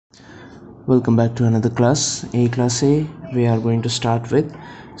Welcome back to another class. In class A, we are going to start with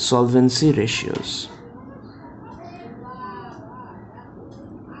solvency ratios.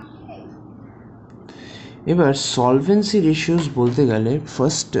 এবার solvency ratios বলতে গেলে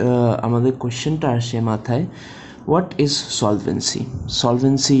first আমাদের কোশ্চেনটা আসে মাথায়, হোয়াট ইজ সলভেন্সি?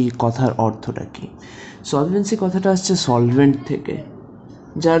 সলভেন্সি কথার অর্থটা কি? সলভেন্সি কথাটা আসছে সলভেন্ট থেকে,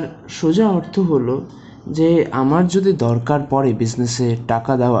 যার সোজা অর্থ হলো যে আমার যদি দরকার পড়ে বিজনেসে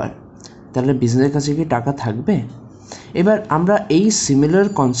টাকা দেওয়ার, তাহলে বিজনেসের কাছে কি টাকা থাকবে? এবার আমরা এই সিমিলার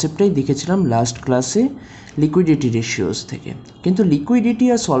কনসেপ্টটাই দেখেছিলাম লাস্ট ক্লাসে লিকুইডিটি রেশিওস থেকে। কিন্তু লিকুইডিটি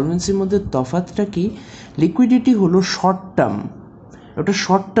আর সলভেন্সির মধ্যে তফাৎটা কি? লিকুইডিটি হলো শর্ট টার্ম, ওটা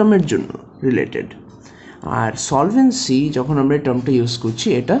শর্ট টার্মের জন্য রিলেটেড, আর সলভেন্সি যখন আমরা এই টার্মটা ইউজ করছি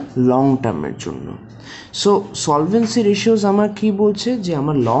এটা লং টার্মের জন্য। সো সলভেন্সি রেশিওস আমার কি বলছে যে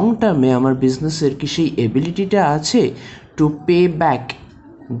আমার লং টার্মে আমার বিজনেসের কি সেই এবিলিটিটা আছে to pay back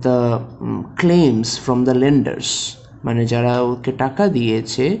the claims from the লেন্ডার্স, মানে যারা ওকে টাকা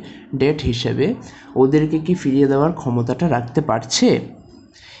দিয়েছে ডেট হিসেবে, ওদেরকে কি ফিরিয়ে দেওয়ার ক্ষমতাটা রাখতে পারছে?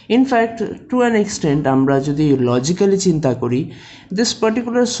 ইনফ্যাক্ট টু অ্যান এক্সটেন্ট আমরা যদি লজিক্যালি চিন্তা করি, this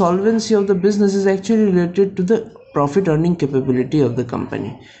particular solvency of the business is actually related to the profit earning capability of the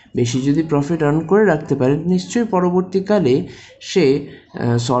company. বেশি যদি প্রফিট আর্ন করে রাখতে পারে, নিশ্চয়ই পরবর্তীকালে সে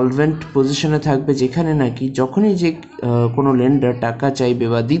সলভেন্ট পজিশনে থাকবে, যেখানে নাকি যখনই যে কোনো লেন্ডার টাকা চাইবে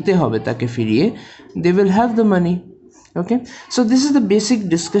বা দিতে হবে তাকে ফিরিয়ে, they will have the money. Okay, so this is the basic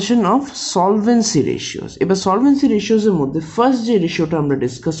discussion of solvency ratios. এবার সলভেন্সি রেশিওসের মধ্যে ফার্স্ট যে রেশিওটা আমরা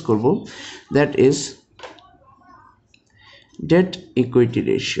ডিসকাস করব, that is date equity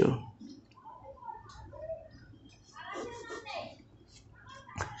ratio.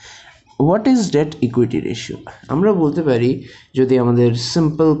 What is date equity ratio? আমরা বলতে পারি, যদি আমাদের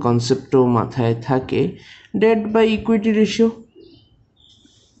সিম্পল কনসেপ্টও মাথায় থাকে, ডেট বাই ইকুইটি রেশিও।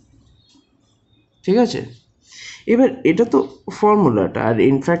 ঠিক আছে, এবার এটা তো ফর্মুলাটা, আর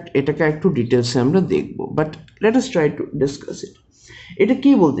ইনফ্যাক্ট এটাকে একটু ডিটেলসে আমরা দেখব, but let us try to discuss it. এটা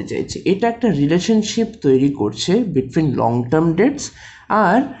কি বলতে চাইছে? এটা একটা রিলেশনশিপ তৈরি করছে বিটুইন লং টার্ম ডেটস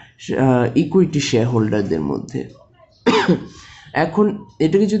আর ইকুইটি শেয়ার হোল্ডারদের মধ্যে। এখন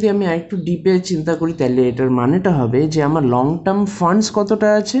এটাকে যদি আমি আরেকটু ডিপে চিন্তা করি, তাহলে এটার মানেটা হবে যে আমার লং টার্ম ফান্ডস কতটা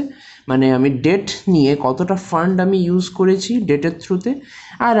আছে, মানে আমি ডেট নিয়ে কতটা ফান্ড আমি ইউজ করেছি ডেটের থ্রুতে,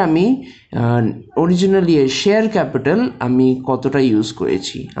 আর আমি অরিজিনালি শেয়ার ক্যাপিটাল আমি কতটা ইউজ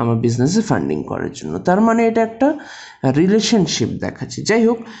করেছি আমার বিজনেসে ফান্ডিং করার জন্য। তার মানে এটা একটা রিলেশনশিপ দেখাচ্ছে। যাই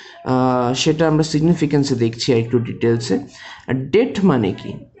হোক, সেটা আমরা সিগনিফিকেন্সে দেখছি আর একটু ডিটেলসে। ডেট মানে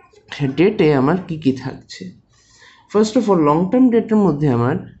কি? ডেটে আমার কি কি থাকছে? First of all, long term ডেটের মধ্যে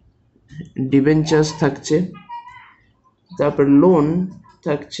আমার ডিবেঞ্চার্স থাকছে, তারপর লোন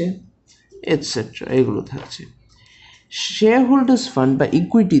থাকছে, এটসেট্রা, এগুলো থাকছে। শেয়ার হোল্ডার্স ফান্ড বা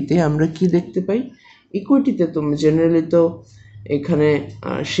ইকুইটিতে আমরা কি দেখতে পাই? ইকুইটিতে তো জেনারেলি তো এখানে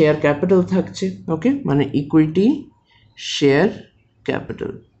শেয়ার ক্যাপিটাল থাকছে। ওকে, মানে ইকুইটি শেয়ার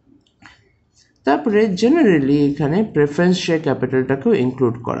ক্যাপিটাল। তারপরে জেনারেলি এখানে প্রেফারেন্স শেয়ার ক্যাপিটালটাকেও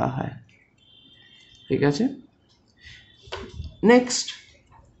ইনক্লুড করা হয়। ঠিক আছে, নেক্সট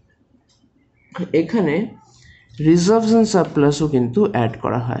এখানে রিজার্ভস অ্যান্ড সারপ্লাসও কিন্তু অ্যাড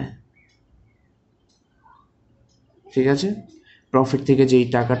করা হয়। ঠিক আছে, প্রফিট থেকে যেই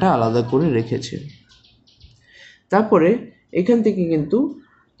টাকাটা আলাদা করে রেখেছে। তারপরে এখান থেকে কিন্তু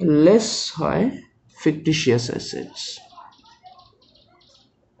লেস হয় ফিকটিশিয়াস অ্যাসেটস।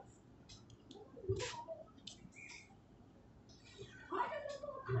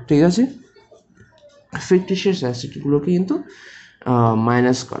 ঠিক আছে, ফিকটিশিয়াস অ্যাসেটগুলোকে কিন্তু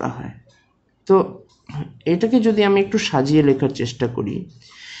মাইনাস করা হয়। তো এটাকে যদি আমি একটু সাজিয়ে লেখার চেষ্টা করি,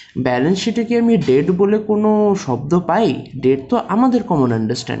 ব্যালেন্স শিটে কি আমি ডেট বলে কোনো শব্দ পাই? ডেট তো আমাদের কমন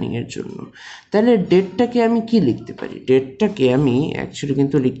আন্ডারস্ট্যান্ডিংয়ের জন্য। তাহলে ডেটটাকে আমি কি লিখতে পারি? ডেটটাকে আমি অ্যাকচুয়ালি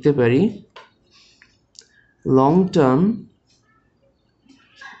কিন্তু লিখতে পারি লং টার্ম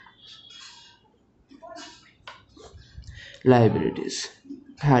লায়াবিলিটিস।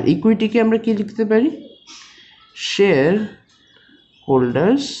 আর ইকুইটিকে আমরা কি লিখতে পারি? Share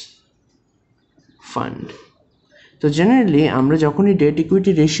holders fund. তো জেনারেলি আমরা যখনই ডেট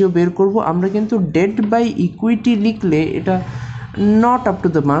ইকুইটি রেশিও বের করব, আমরা কিন্তু ডেট বাই ইকুইটি লিখলে এটা not up to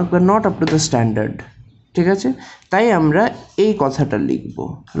the mark বা not up to the standard. ঠিক আছে, তাই আমরা এই কথাটা লিখব,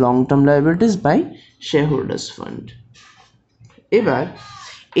 long term liabilities by share holders fund. এবার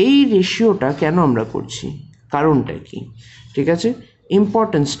এই রেশিওটা কেন আমরা করছি, কারণটা কি? ঠিক আছে,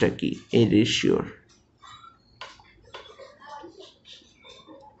 ইম্পর্টেন্সটা কি এই রেশিওর?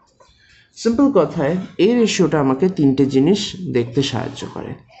 সিম্পল কথায় এই রেশিওটা আমাকে তিনটে জিনিস দেখতে সাহায্য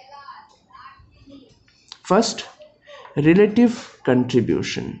করে। First, relative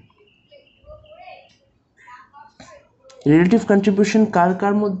contribution. Relative contribution কার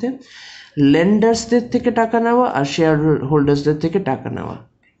কার মধ্যে? লেন্ডার্সদের থেকে টাকা নেওয়া আর শেয়ার হোল্ডার্সদের থেকে টাকা নেওয়া।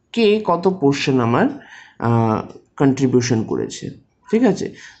 কে কত পোর্শন আমার কন্ট্রিবিউশন করেছে, ঠিক আছে?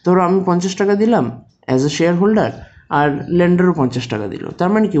 ধরো আমি 50 টাকা দিলাম অ্যাজ এ শেয়ার হোল্ডার, আর লেন্ডারও 50 টাকা দিল, তার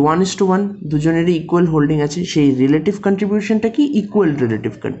মানে কি 1:1, দুজনেরই ইকুয়াল হোল্ডিং আছে, সেই রিলেটিভ কন্ট্রিবিউশনটা কি ইকুয়াল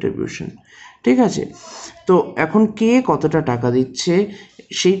রিলেটিভ কন্ট্রিবিউশন, ঠিক আছে? তো এখন কে কতটা টাকা দিচ্ছে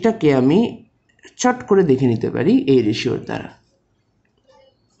সেইটাকে আমি চট করে দেখে নিতে পারি এই রেশিওর দ্বারা।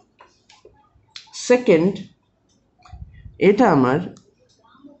 সেকেন্ড, এটা আমার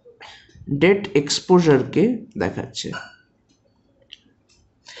ডেট এক্সপোজারকে দেখাচ্ছে,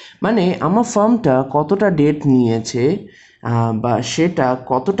 মানে আমার ফার্মটা কতটা ডেট নিয়েছে বা সেটা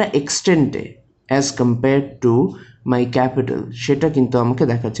কতটা এক্সটেন্টে as compare to my capital, সেটা কিন্তু আমাকে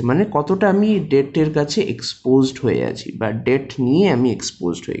দেখাচ্ছে, মানে কতটা আমি ডেটের কাছে এক্সপোজড হয়ে আছি বা ডেট নিয়ে আমি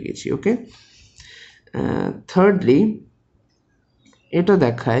এক্সপোজড হয়ে গেছি। ওকে, থার্ডলি এটা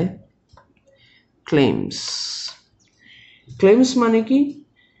দেখায় ক্লেমস। ক্লেমস মানে কি,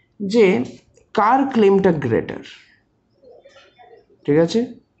 যে কার ক্লেমটা গ্রেটার, ঠিক আছে?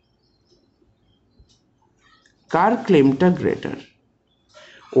 কার ক্লেমটা গ্রেটার,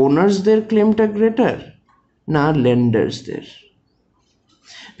 ওনার্সদের ক্লেমটা গ্রেটার না লেন্ডার্সদের?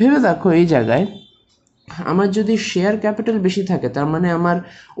 ভেবে দেখো, এই জায়গায় আমার যদি শেয়ার ক্যাপিটাল বেশি থাকে তার মানে আমার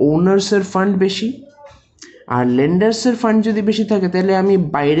ওনার্সের ফান্ড বেশি, আর লেন্ডার্সের ফান্ড যদি বেশি থাকে তাহলে আমি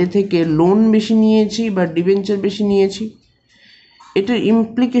বাইরে থেকে লোন বেশি নিয়েছি বা ডিবেঞ্চার বেশি নিয়েছি। এটার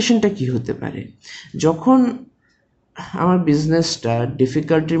ইমপ্লিকেশনটা কি হতে পারে? যখন আমার বিজনেসটা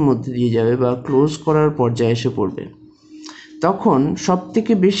ডিফিকাল্টির মধ্যে দিয়ে যাবে বা ক্লোজ করার পর্যায়ে এসে পড়বে, তখন সব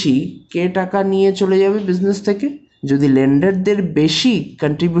থেকে বেশি কে টাকা নিয়ে চলে যাবে বিজনেস থেকে? যদি লেন্ডারদের বেশি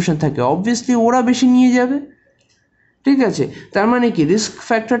কন্ট্রিবিউশন থাকে অবভিয়াসলি ওরা বেশি নিয়ে যাবে, ঠিক আছে? তার মানে কি রিস্ক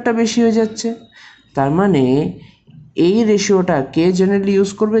ফ্যাক্টরটা বেশি হয়ে যাচ্ছে। তার মানে এই রেশিওটা কে জেনারেলি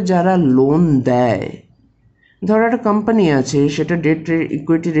ইউজ করবে? যারা লোন দেয়। ধরো একটা কোম্পানি আছে, সেটা ডেট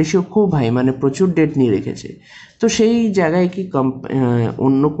ইকুইটি রেশিও খুব হাই, মানে প্রচুর ডেট নিয়ে রেখেছে, তো সেই জায়গায় কি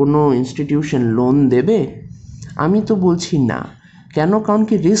অন্য কোনো ইনস্টিটিউশন লোন দেবে? আমি তো বলছি না। কেন? কারণ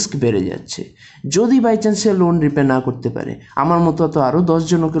কি রিস্ক বেড়ে যাচ্ছে। যদি by chance say loan repay না করতে পারে, আমার মতো তো আরও 10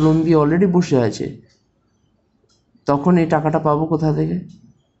 জনকে লোন দিয়ে অলরেডি বসে আছে, তখন এই টাকাটা পাবো কোথা থেকে?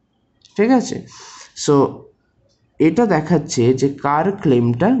 ঠিক আছে, সো এটা দেখাচ্ছে যে কার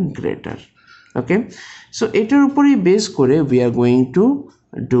ক্লেমটা গ্রেটার। ওকে, সো এটার উপরেই বেস করে we are going to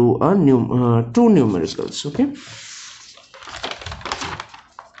do to numericals. Okay,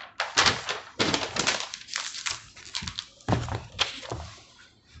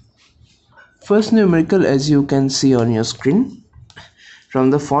 first numerical, as you can see on your screen, from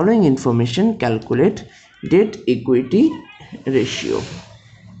the following information calculate debt equity ratio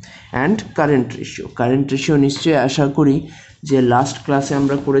and current ratio. Current ratio নিশ্চয়ই আশা করি যে last ক্লাসে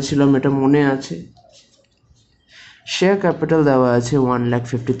আমরা করেছিলাম, এটা মনে আছে। Share capital দেওয়া আছে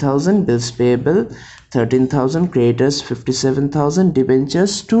 1,50,000, bills payable 13,000, creditors 57,000,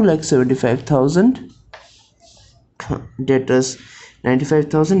 debentures 2,75,000, debtors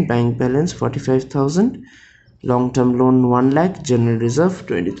 95,000, bank balance 45,000, long term loan 1 lakh, general reserve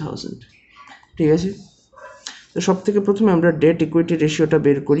 20,000। ঠিক আছে, তো সব থেকে প্রথমে আমরা ডেট ইকুইটি রেশিওটা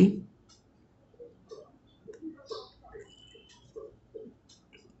বের করি।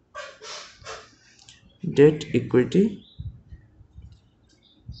 ডেট ইকুইটি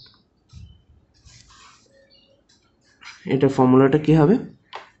এটা ফর্মুলাটা কি হবে?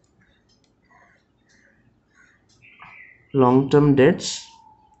 লং টার্ম ডেটস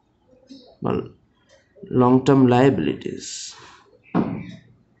বা long term liabilities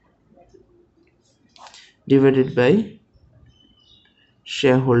divided by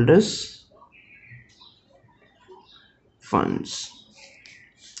shareholders funds।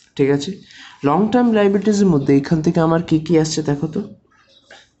 ঠিক আছে, লং টার্ম লায়াবিলিটিসের মধ্যে এখান থেকে আমার কি কি আসছে দেখো তো।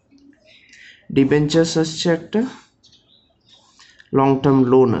 ডিবেঞ্চার্স আসছে একটা, লং টার্ম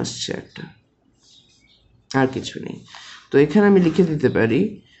লোন আসছে একটা, আর কিছু নেই। তো এখানে আমি লিখে দিতে পারি,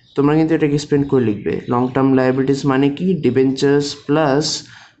 তোমরা কিন্তু এটাকে এক্সপ্লেন করে লিখবে। লং টার্ম লায়াবিলিটিস মানে কি? Debentures plus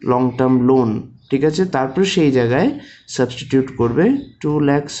long term loan, ঠিক আছে? তারপর সেই জায়গায় সাবস্টিটিউট করবে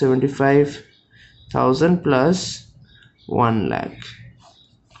 2,75,000 plus 1 lakh।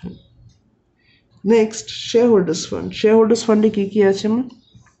 Next share holders fund. Share holders ফান্ডে কী কী আছে? আমার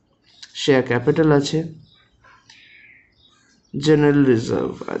শেয়ার ক্যাপিটাল আছে, জেনারেল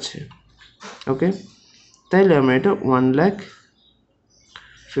রিজার্ভ আছে। ওকে, তাইলে আমরা এটা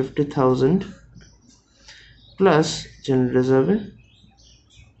 1,50,000 প্লাস জেনারেল রিজার্ভে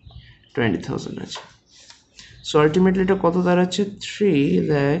 20,000 আছে। সো আলটিমেটলি এটা কত দাঁড়াচ্ছে?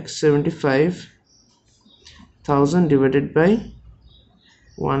 3,75,000 1000 divided by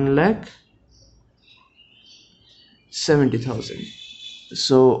 1,70,000.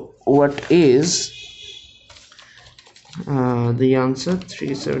 So what is the answer?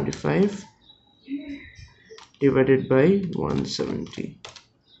 375 divided by 170.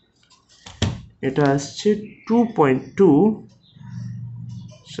 এটা আসছে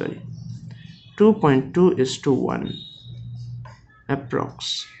 2.2:1 approx.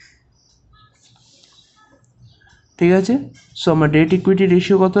 ঠিক আছে, সো আমার ডেট ইকুইটি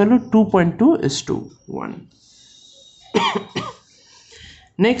রেশিও কত হলো? 2.2:1.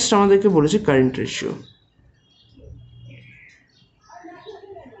 নেক্সট আমাদেরকে বলেছে current ratio.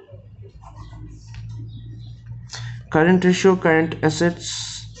 Current ratio, current assets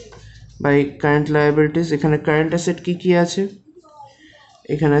by current liabilities. এখানে কারেন্ট অ্যাসেট কি কি আছে?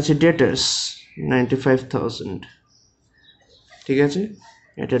 এখানে আছে ডেটার্স 95,000, ঠিক আছে,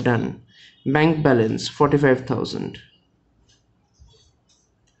 এটা ডান। Bank balance 45,000।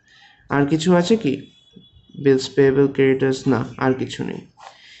 আর কিছু আছে কি? বিলস পেয়েবল, ক্রেডিটার্স, না আর কিছু নেই।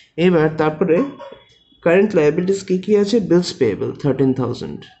 এবার তারপরে কারেন্ট লায়াবিলিটিস কি কি আছে? বিলস পেয়েবল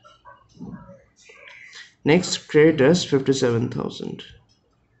 13,000, নেক্সট ক্রেডিটার্স 57,000।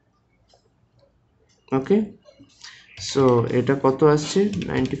 ওকে, সো এটা কত আসছে?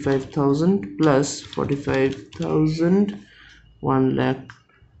 95,000 প্লাস 45,000,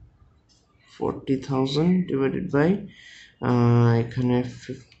 1,40,000 ডিভাইডেড বাই এখানে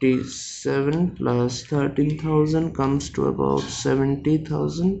 57 প্লাস 13,000 comes to about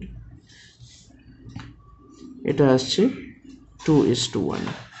 70,000. এটা আসছে 2:1.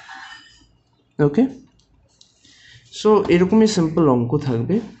 ওকে, সো এরকমই সিম্পল অঙ্ক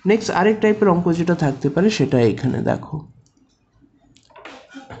থাকবে। নেক্সট আরেক টাইপের অঙ্ক যেটা থাকতে পারে সেটা এখানে দেখো।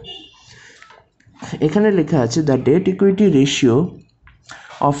 এখানে লেখা আছে the date equity ratio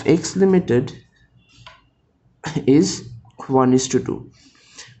of x limited is 1:2.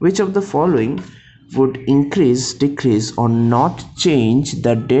 Which of the following would increase, decrease or not change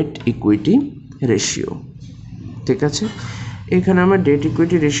the debt equity ratio? ঠিক আছে, এখানে আমার ডেট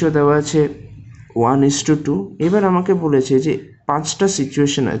ইকুইটি রেশিও দেওয়া আছে 1:2। এবার আমাকে বলেছে যে 5টা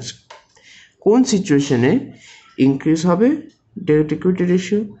সিচুয়েশন আছে, কোন সিচুয়েশনে ইনক্রিজ হবে ডেট ইকুইটি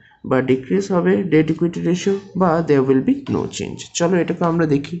রেশিও বা ডিক্রিজ হবে ডেট ইকুইটি রেশিও বা there will be no change. চলো এটাকে আমরা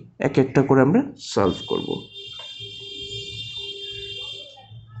দেখি, এক একটা করে আমরা সলভ করব।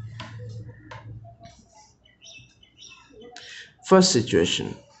 First situation,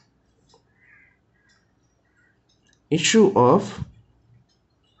 issue of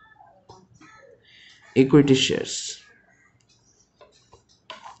equity shares।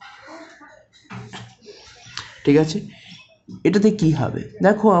 ঠিক আছে, এটাতে কি হবে?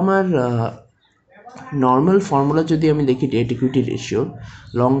 দেখো আমার নর্মাল ফর্মুলা যদি আমি দেখি, date equity ratio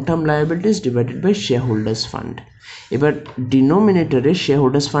long term liabilities divided by share holders fund. এবার ডিনোমিনেটরে শেয়ার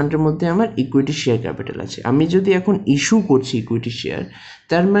হোল্ডার্স ফান্ডের মধ্যে আমার ইকুইটি শেয়ার ক্যাপিটাল আছে। আমি যদি এখন ইস্যু করছি ইকুইটি শেয়ার,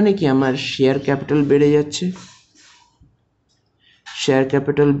 তার মানে কি আমার শেয়ার ক্যাপিটাল বেড়ে যাচ্ছে, শেয়ার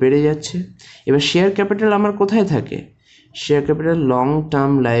ক্যাপিটাল বেড়ে যাচ্ছে। এবার শেয়ার ক্যাপিটাল আমার কোথায় থাকে? Share capital long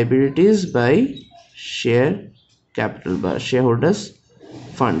term liabilities by share capital বা শেয়ার হোল্ডার্স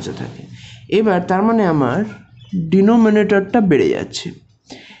ফান্ডসে থাকে। এবার তার মানে আমার ডিনোমিনেটরটা বেড়ে যাচ্ছে,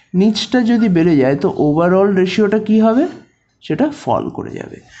 নিচটা যদি বেড়ে যায় তো ওভারঅল রেশিওটা কি হবে? সেটা ফল করে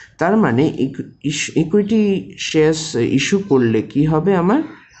যাবে। তার মানে ইকুইটি শেয়ারস ইস্যু করলে কি হবে? আমার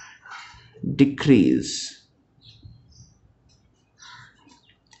decrease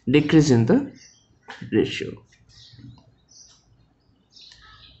in the ratio.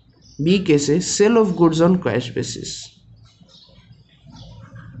 B case, sale of goods on cash basis।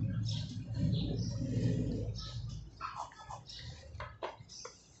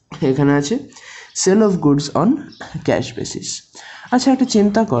 এখানে আছে sell of goods on cash basis. আচ্ছা একটা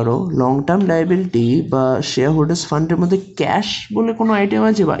চিন্তা করো, লং টার্ম লায়াবিলিটি বা শেয়ার হোল্ডার্স ফান্ডের মধ্যে ক্যাশ বলে কোনো আইটেম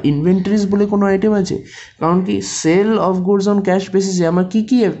আছে বা ইনভেন্টরিজ বলে কোনো আইটেম আছে? কারণ কি sell of goods on cash বেসিসে আমার কী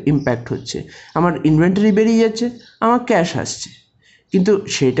কী ইম্প্যাক্ট হচ্ছে? আমার ইনভেন্টরি বেরিয়ে যাচ্ছে, আমার ক্যাশ আসছে, কিন্তু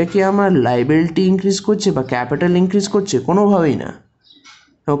সেটা কি আমার লায়াবিলিটি ইনক্রিজ করছে বা ক্যাপিটাল ইনক্রিজ করছে? কোনোভাবেই না।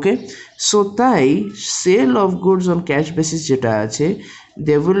 ওকে, সো তাই sell of goods on cash basis যেটা আছে,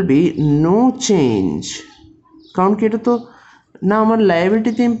 there will be no change, কারণ কি এটা তো না আমার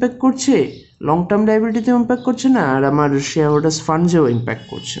লায়াবিলিটিতে ইম্প্যাক্ট করছে, লং টার্ম লায়াবিলিটিতেও ইম্প্যাক্ট করছে না, আর আমার শেয়ার হোল্ডার্স ফান্ডসেও ইম্প্যাক্ট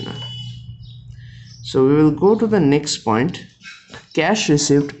করছে না। So we will go to the next point, cash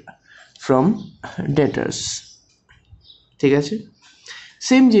received from ডেটার্স। ঠিক আছে,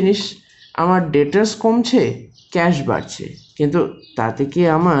 সেম জিনিস, আমার ডেটার্স কমছে, ক্যাশ বাড়ছে, কিন্তু তাতে কি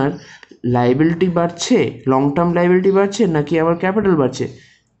আমার লায়াবিলিটি বাড়ছে, লং টার্ম লায়াবিলিটি বাড়ছে নাকি আমার ক্যাপিটাল বাড়ছে?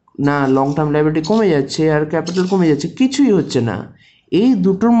 না লং টার্ম লাইবিলিটি কমে যাচ্ছে আর ক্যাপিটাল কমে যাচ্ছে, কিছুই হচ্ছে না, এই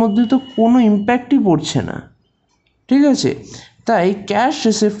দুটোর মধ্যে তো কোনো ইম্প্যাক্টই পড়ছে না, ঠিক আছে। তাই ক্যাশ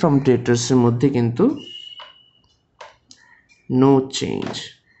রিসিভ ফ্রম ডেটর্সের মধ্যে কিন্তু no change.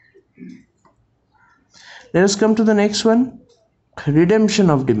 Let us come to the next one, redemption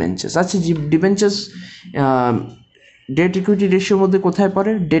of debentures। আচ্ছা, ডিবেঞ্চার্স ডেট ইকুইটি রেশিওর মধ্যে কোথায়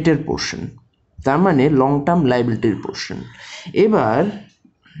পড়ে? ডেটের পোর্শন, তার মানে লং টার্ম লাইবিলিটির পোর্শন। এবার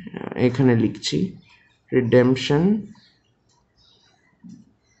এখানে লিখছি redemption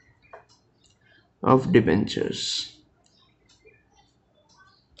of debentures,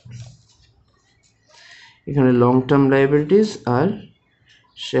 এখানে লং টার্ম লাইবিলিটিস আর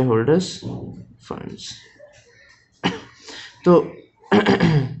শেয়ারহোল্ডার্স ফান্ডস। তো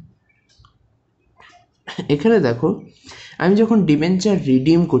এখানে দেখো, আমি যখন ডিবেঞ্চার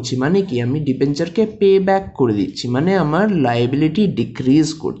রিডিম করছি মানে কি, আমি ডিবেঞ্চারকে পে ব্যাক করে দিচ্ছি, মানে আমার লাইবিলিটি ডিক্রিজ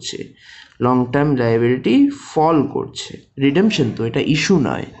করছে, লং টার্ম লাইবিলিটি ফল করছে। রিডেমশন তো এটা ইস্যু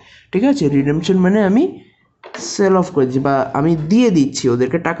নয়, ঠিক আছে। রিডেমশন মানে আমি সেল অফ করে দিচ্ছি বা আমি দিয়ে দিচ্ছি,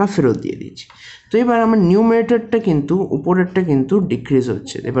 ওদেরকে টাকা ফেরত দিয়ে দিচ্ছি। তো এবার আমার নিউমারেটরটা কিন্তু, উপরেরটা কিন্তু ডিক্রিজ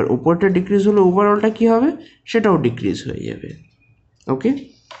হচ্ছে, এবার উপরটা ডিক্রিজ হলে ওভারঅলটা কী হবে, সেটাও ডিক্রিজ হয়ে যাবে। ওকে,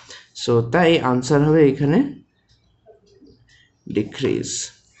 সো তাই আনসার হবে এখানে ডিক্রিজ।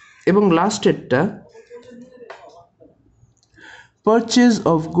 এবং লাস্টেরটা purchase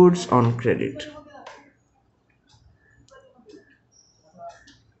of goods on credit.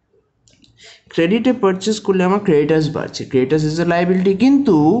 ক্রেডিটে পারচেস করলে আমার ক্রেডিটার্স বাড়ছে, ক্রেডিটার্স ইজ এ লাইবিলিটি,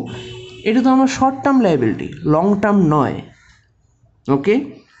 কিন্তু এটা তো আমার short term liability, long term নয়। ওকে,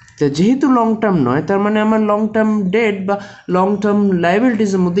 তো যেহেতু লং টার্ম নয়, তার মানে আমার লং টার্ম ডেট বা লং টার্ম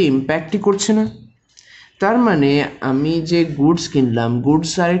লাইবিলিটিসের মধ্যে ইম্প্যাক্টই করছে না। তার মানে আমি যে গুডস কিনলাম,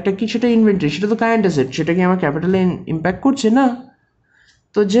 গুডস আরেকটা কি, সেটা ইনভেন্টরি, সেটা তো কারেন্ট অ্যাসেট, সেটা কি আমার ক্যাপিটালে ইম্প্যাক্ট করছে না।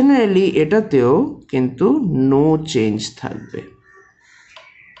 তো জেনারেলি এটাতেও কিন্তু নো চেঞ্জ থাকবে।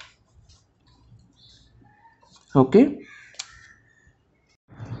 ওকে,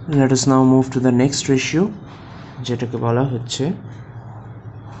 let us now move to the next ratio, যেটাকে বলা হচ্ছে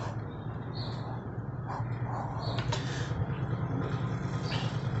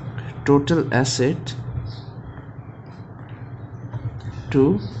total asset to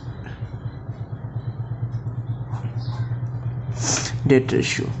debt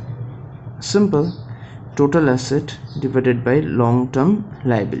ratio। simple, total asset divided by long term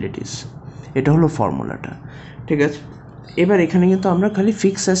liabilities, এটা হলো ফর্মুলাটা, ঠিক আছে। এবার এখানে কিন্তু আমরা খালি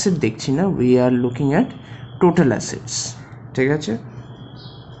ফিক্সড অ্যাসেট দেখছি না, we are looking at total assets, ঠিক আছে।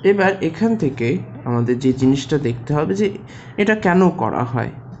 এবার এখান থেকে আমাদের যে জিনিসটা দেখতে হবে যে এটা কেন করা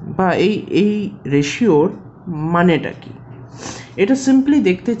হয় বা এই রেশিওর মানেটা কি। এটা সিম্পলি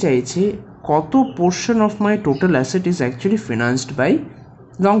দেখতে চাইছে কত portion of my total asset is actually ফিনান্সড by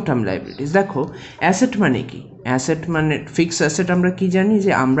long term liabilities. দেখো, অ্যাসেট মানে কি, অ্যাসেট মানে ফিক্সড অ্যাসেট আমরা কি জানি,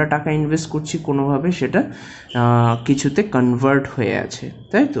 যে আমরা টাকা ইনভেস্ট করছি কোনোভাবে, সেটা কিছুতে কনভার্ট হয়ে আছে,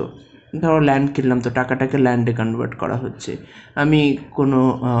 তাই তো। ধরো ল্যান্ড কিনলাম, তো টাকাটাকে ল্যান্ডে কনভার্ট করা হচ্ছে। আমি কোনো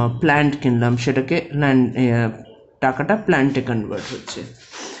প্ল্যান্ট কিনলাম, সেটাকে টাকাটা প্ল্যান্টে কনভার্ট হচ্ছে।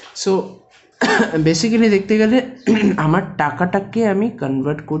 সো বেসিক্যালি দেখতে গেলে আমার টাকাটাকে আমি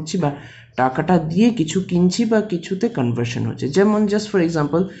কনভার্ট করছি বা টাকাটা দিয়ে কিছু কিনছি বা কিছুতে কনভার্সন হচ্ছে। যেমন জাস্ট ফর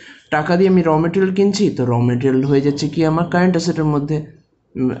এক্সাম্পল, টাকা দিয়ে আমি র মেটেরিয়াল কিনছি, তো র মেটেরিয়াল হয়ে যাচ্ছে কি আমার কারেন্ট অ্যাসেটের মধ্যে,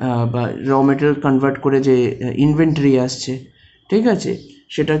 বা র মেটেরিয়াল কনভার্ট করে যে ইনভেন্টরি আসছে, ঠিক আছে,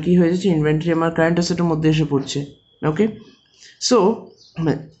 সেটা কি হয়ে যাচ্ছে, ইনভেন্টরি আমার কারেন্ট অ্যাসেটের মধ্যে এসে পড়ছে। ওকে, সো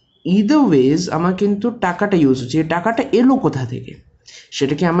ইদার ওয়েজ আমার কিন্তু টাকাটা ইউজ হচ্ছে। এই টাকাটা এলো কোথা থেকে,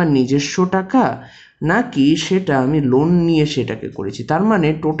 সেটা কি আমার নিজস্ব টাকা নাকি সেটা আমি লোন নিয়ে সেটাকে করেছি। তার মানে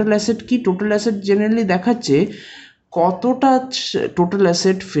টোটাল অ্যাসেট কি, টোটাল অ্যাসেট জেনারেলি দেখাচ্ছে কতটা টোটাল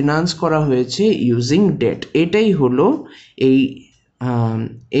অ্যাসেট ফিনান্স করা হয়েছে ইউজিং ডেট। এটাই হলো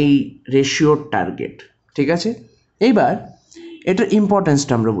এই রেশিওর টার্গেট, ঠিক আছে। এইবার এটার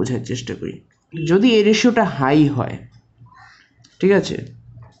ইম্পর্টেন্সটা আমরা বোঝার চেষ্টা করি। যদি এই রেশিওটা হাই হয়, ঠিক আছে,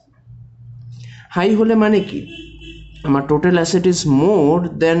 হাই হলে মানে কি, আমার total asset is more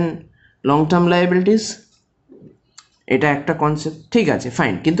then long term liabilities, এটা একটা কনসেপ্ট, ঠিক আছে,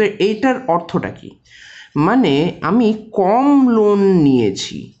 ফাইন। কিন্তু এইটার অর্থটা কি, মানে আমি কম লোন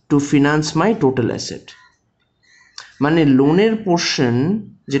নিয়েছি টু ফিনান্স মাই টোটাল অ্যাসেট, মানে লোনের পোর্শন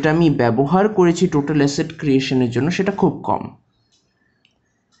যেটা আমি ব্যবহার করেছি টোটাল অ্যাসেট ক্রিয়েশনের জন্য সেটা খুব কম।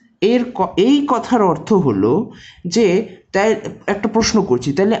 এই কথার অর্থ হলো যে, তাই একটা প্রশ্ন করছি,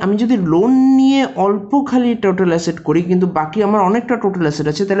 তাহলে আমি যদি লোন নিয়ে অল্প খালি টোটাল অ্যাসেট করি কিন্তু বাকি আমার অনেকটা টোটাল অ্যাসেট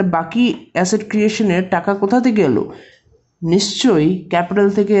আছে, তাহলে বাকি অ্যাসেট ক্রিয়েশনের টাকা কোথা থেকে এলো, নিশ্চয়ই ক্যাপিটাল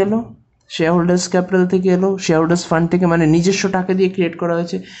থেকে এলো। শেয়ার হোল্ডার্স ক্যাপিটাল থেকে এলো, শেয়ার হোল্ডার্স ফান্ড থেকে, মানে নিজস্ব টাকা দিয়ে ক্রিয়েট করা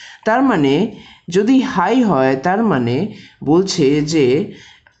হয়েছে। তার মানে যদি হাই হয় তার মানে বলছে যে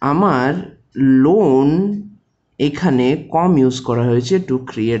আমার লোন এখানে কম ইউজ করা হয়েছে to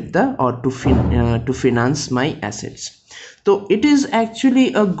create the or two finance my assets. তো it is actually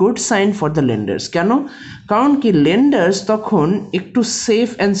a good sign for the লেন্ডার্স। কেন? কারণ কি লেন্ডার্স তখন একটু সেফ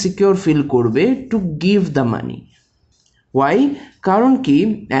অ্যান্ড সিকিউর ফিল করবে to give the money. Y? কারণ কি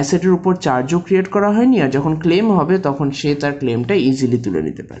অ্যাসেটের উপর চার্জও ক্রিয়েট করা হয়নি, আর যখন ক্লেম হবে তখন সে তার ক্লেমটা ইজিলি তুলে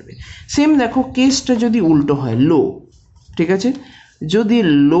নিতে পারবে। সেম দেখো কেসটা যদি উল্টো হয়, লো, ঠিক আছে, যদি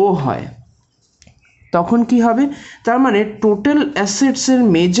লো হয় তখন কি হবে? তার মানে টোটাল অ্যাসেটসের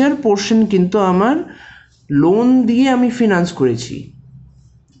মেজর পোর্শন কিন্তু আমার লোন দিয়ে আমি ফিনান্স করেছি,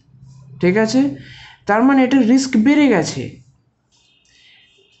 ঠিক আছে, তার মানে এটা রিস্ক বেড়ে গেছে।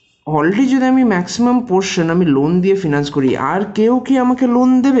 অলরেডি যদি আমি ম্যাক্সিমাম পোর্শন আমি লোন দিয়ে ফিনান্স করি, আর কেউ কি আমাকে লোন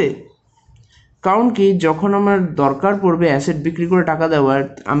দেবে? কারণ কি যখন আমার দরকার পড়বে অ্যাসেট বিক্রি করে টাকা দেওয়ার,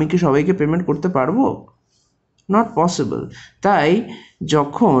 আমি কি সবাইকে পেমেন্ট করতে পারবো? Not possible. তাই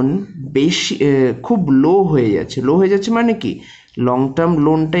যখন বেশি খুব লো হয়ে যাচ্ছে মানে কি লং টার্ম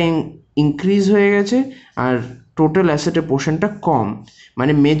লোনটা ইনক্রিজ হয়ে গেছে আর টোটাল অ্যাসেটের পোর্শনটা কম,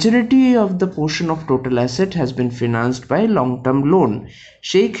 মানে majority of the portion of total asset has been ফিনান্সড by long term loan.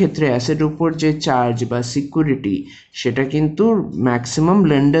 সেই ক্ষেত্রে অ্যাসেট উপর যে চার্জ বা সিকিউরিটি সেটা কিন্তু ম্যাক্সিমাম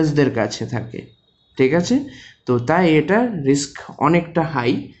লেন্ডার্সদের কাছে থাকে, ঠিক আছে। তো তাই এটা রিস্ক অনেকটা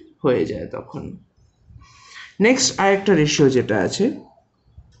হাই হয়ে যায় তখন। নেক্সট আরেকটা রেশিও যেটা আছে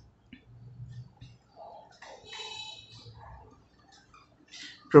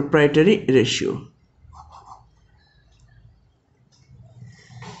প্রোপ্রাইটারি রেশিও।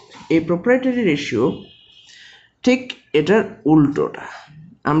 এই প্রোপ্রাইটারি রেশিও ঠিক এটার উল্টোটা।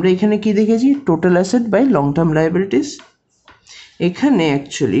 আমরা এখানে কি দেখেছি? Total asset by long term liabilities. এখানে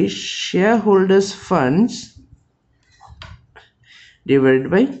actually share holders funds divided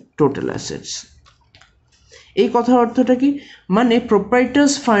by total assets. এই কথার অর্থটা কি? মানে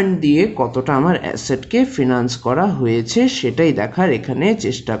প্রোপ্রাইটার্স ফান্ড দিয়ে কতটা আমার অ্যাসেটকে ফিনান্স করা হয়েছে সেটাই দেখার এখানে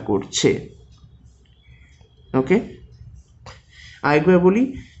চেষ্টা করছে। ওকে, আরেকবার বলি,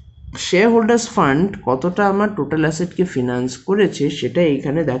 শেয়ার হোল্ডার্স ফান্ড কতটা আমার টোটাল অ্যাসেটকে ফিনান্স করেছে সেটা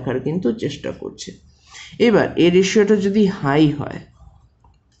এইখানে দেখার কিন্তু চেষ্টা করছে। এবার এই রেশিওটা যদি হাই হয়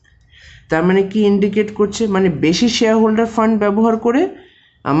তার মানে কি ইন্ডিকেট করছে? মানে বেশি শেয়ার হোল্ডার ফান্ড ব্যবহার করে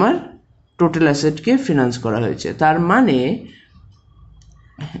আমার টোটাল অ্যাসেটকে ফিনান্স করা হয়েছে, তার মানে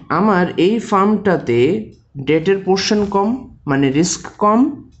আমার এই ফার্মটাতে ডেটের পোর্শন কম, মানে রিস্ক কম,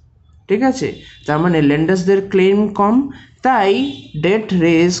 ঠিক আছে, তার মানে লেন্ডার্সদের ক্লেম কম, তাই ডেট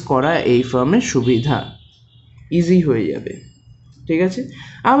রেজ করা এই ফার্মের সুবিধা ইজি হয়ে যাবে, ঠিক আছে।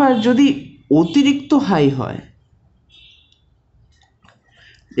 আবার যদি অতিরিক্ত হাই হয়,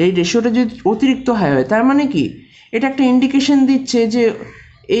 এই রেশিওটা যদি অতিরিক্ত হাই হয় তার মানে কি এটা একটা ইন্ডিকেশন দিচ্ছে যে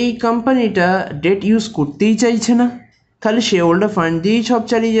এই কোম্পানিটা ডেট ইউজ করতেই চাইছে না, খালি শেয়ার হোল্ডার ফান্ড দিয়েই সব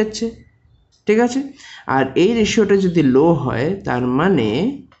চালিয়ে যাচ্ছে, ঠিক আছে। আর এই রেশিওটা যদি লো হয় তার মানে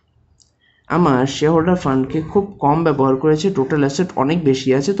আমার শেয়ার হোল্ডার ফান্ডকে খুব কম ব্যবহার করেছে, টোটাল অ্যাসেট অনেক বেশি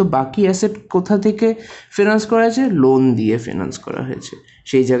আছে, তো বাকি অ্যাসেট কোথা থেকে ফিনান্স করা হয়েছে? লোন দিয়ে ফিনান্স করা হয়েছে,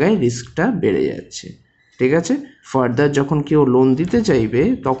 সেই জায়গায় রিস্কটা বেড়ে যাচ্ছে, ঠিক আছে। ফার্দার যখন কেউ লোন দিতে চাইবে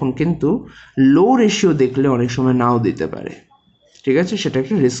তখন কিন্তু লো রেশিও দেখলে অনেক সময় নাও দিতে পারে, ঠিক আছে, সেটা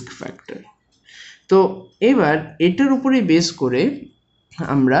একটা রিস্ক ফ্যাক্টর। তো এবার এটার উপরেই বেস করে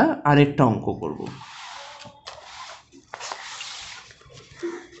আমরা আরেকটা অঙ্ক করব।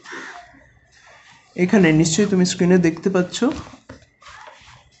 এখানে নিশ্চয়ই তুমি স্ক্রিনে দেখতে পাচ্ছ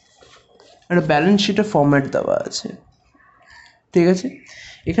একটা ব্যালেন্স শিটের ফরম্যাট দেওয়া আছে, ঠিক আছে।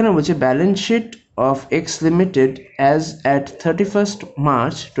 এখানে বলছে balance sheet of x limited as at 31st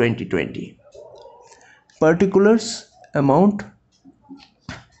March 2020, particulars amount,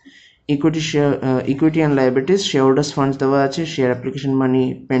 equity and liabilities, share holders funds দেওয়া আছে, শেয়ার অ্যাপ্লিকেশন মানি,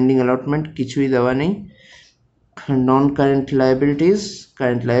 পেন্ডিং অ্যালটমেন্ট কিছুই দেওয়া নেই, নন কারেন্ট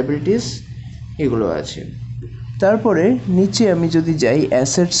লায়াবিলিটিস এগুলো আছে। তারপরে নিচে আমি যদি যাই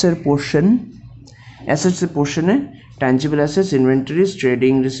অ্যাসেটসের পোর্শনে ট্যাঞ্জিবল অ্যাসেটস, ইনভেন্টরিজ,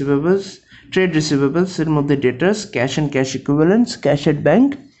 ট্রেড রিসিভেবলসের মধ্যে ডেটার্স, cash and cash ইকুইভ্যালেন্টস, cash at bank,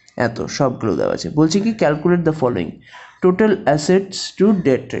 এত সবগুলো দেওয়া আছে। বলছি কি calculate the following total assets to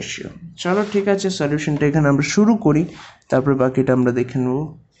date ratio. চলো ঠিক আছে, সলিউশনটা এখানে আমরা শুরু করি, তারপর বাকিটা আমরা দেখে নেব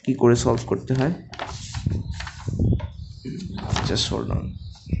কী করে সলভ করতে হয়। Just hold on.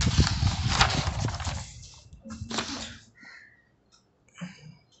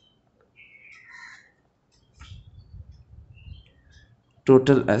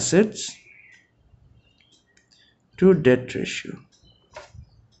 Total assets to debt ratio.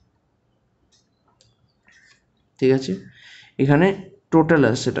 ঠিক আছে, এখানে টোটাল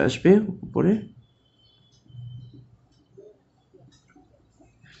অ্যাসেট আসবে উপরে,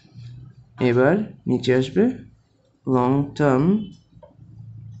 এবার নিচে আসবে লং টার্ম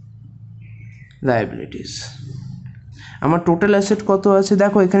লায়াবিলিটিস। আমার টোটাল অ্যাসেট কত আছে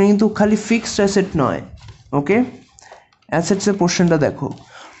দেখো, এখানে কিন্তু খালি ফিক্সড অ্যাসেট নয়, ওকে, অ্যাসেটসের পোর্শনটা দেখো,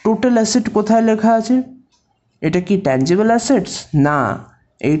 টোটাল অ্যাসেট কোথায় লেখা আছে? এটা কি ট্যাঞ্জিবল অ্যাসেটস? না।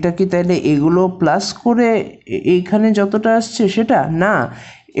 এইটা কি তাহলে এগুলো প্লাস করে এইখানে যতটা আসছে সেটা না,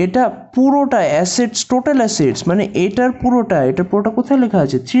 এটা পুরোটা অ্যাসেটস, টোটাল অ্যাসেটস মানে এটা পুরোটা কোথায় লেখা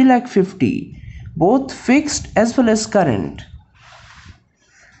আছে? 3,50,000, both fixed as well as current.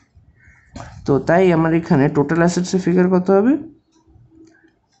 তো তাই আমার এখানে টোটাল অ্যাসেটসের ফিগার কত হবে?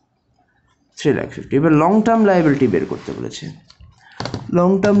 3,50,000। এবার লং টার্ম লায়াবিলিটি বের করতে বলেছে। লং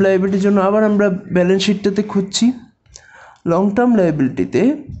টার্ম লায়াবিলিটির জন্য আবার আমরা ব্যালেন্স শিটটাতে খুঁজছি। লং টার্ম লায়াবিলিটিতে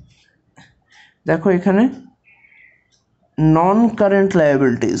দেখো এখানে নন কারেন্ট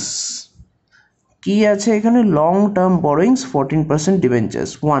লায়াবিলিটিস কি আছে? এখানে long term borrowings 14%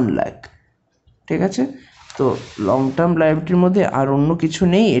 debentures 1 lakh. ঠিক আছে, তো লং টার্ম লায়াবিলিটির মধ্যে আর অন্য কিছু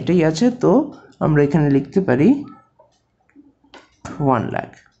নেই, এটাই আছে, তো আমরা এখানে লিখতে পারি 1 লাখ।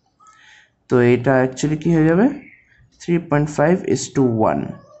 তো এটা অ্যাকচুয়ালি কি হয়ে যাবে? 3.5:1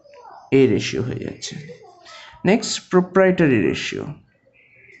 এই রেশিও হয়ে যাচ্ছে। Next proprietary ratio.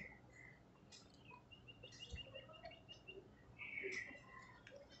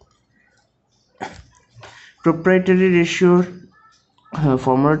 প্রোপ্রাইটারি রেশিওর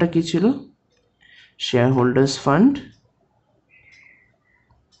ফর্মুলাটা কি ছিল? Share holders fund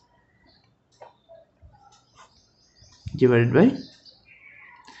divided by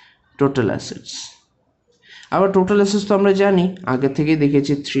total assets. আবার টোটাল অ্যাসেটস তো আমরা জানি, আগে থেকেই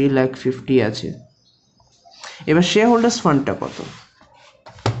দেখেছি 3,50,000 আছে। এবার শেয়ার হোল্ডার্স ফান্ডটা কত?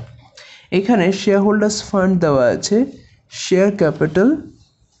 এখানে শেয়ার হোল্ডার্স ফান্ড দেওয়া আছে শেয়ার ক্যাপিটাল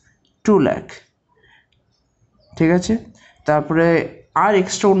 2 লাখ। ঠিক আছে, তারপরে আর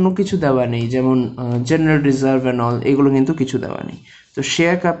এক্সট্রা অন্য কিছু দেওয়া নেই, যেমন জেনারেল রিজার্ভ অ্যান্ড অল, এগুলো কিন্তু কিছু দেওয়া নেই। তো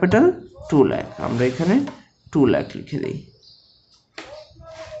শেয়ার ক্যাপিটাল 2 লাখ, আমরা এখানে 2 লাখ লিখে দিই।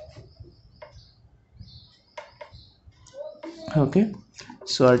 ওকে,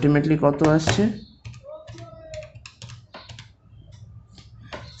 সো আলটিমেটলি কত আসছে?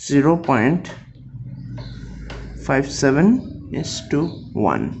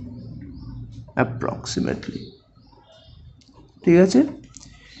 0.57:1 অ্যাপ্রক্সিমেটলি। ঠিক আছে,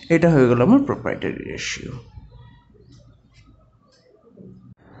 এটা হয়ে গেল আমার proprietary ratio.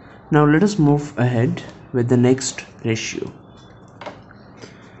 Now let us move ahead with the next ratio.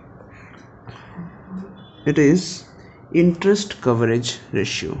 It is interest coverage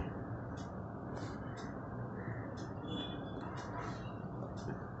ratio.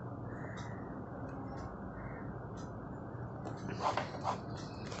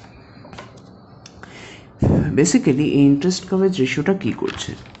 Basically এই ইন্টারেস্ট কভারেজ রেশিওটা কী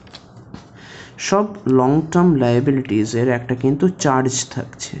করছে? সব লং টার্ম লায়াবিলিটিসের একটা কিন্তু চার্জ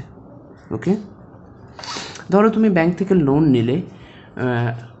থাকছে। ওকে, ধরো তুমি ব্যাংক থেকে লোন নিলে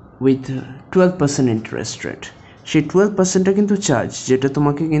উইথ 12% ইন্টারেস্ট রেট, সেই 12%টা কিন্তু চার্জ, যেটা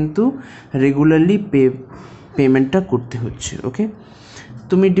তোমাকে কিন্তু রেগুলারলি পেমেন্টটা করতে হচ্ছে। ওকে,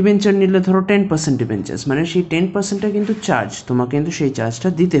 তুমি ডিবেঞ্চার নিলে ধরো 10% ডিবেঞ্চার্স, মানে সেই 10%টা কিন্তু চার্জ, তোমাকে কিন্তু সেই চার্জটা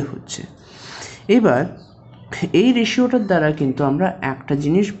দিতে হচ্ছে। এবার এই রেশিওটার দ্বারা কিন্তু আমরা একটা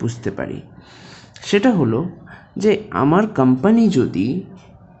জিনিস বুঝতে পারি, সেটা হলো যে আমার কোম্পানি যদি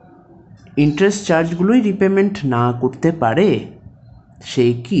ইন্টারেস্ট চার্জগুলোই রিপেমেন্ট না করতে পারে, সে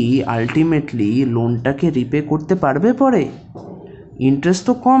কি আলটিমেটলি লোনটাকে রিপে করতে পারবে? পরে ইন্টারেস্ট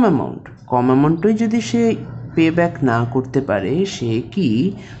তো কম অ্যামাউন্টই যদি সে পে ব্যাক না করতে পারে, সে কি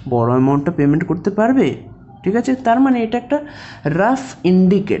বড় অ্যামাউন্টটা পেমেন্ট করতে পারবে? ঠিক আছে, তার মানে এটা একটা rough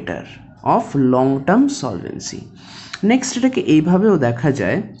indicator of long term solvency. Next এটাকে এইভাবেও দেখা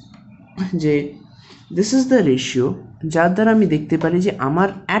যায় যে দিস ইজ দ্য রেশিও, যার দ্বারা আমি দেখতে পারি যে আমার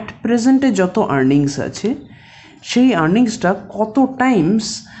অ্যাট প্রেজেন্টে যত আর্নিংস আছে, সেই আর্নিংসটা কত টাইমস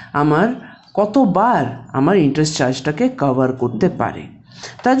কতবার আমার ইন্টারেস্ট চার্জটাকে কভার করতে পারে।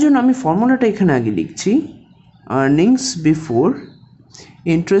 তার জন্য আমি ফর্মুলাটা এখানে আগে লিখছি, earnings before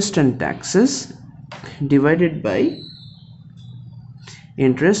interest and taxes divided by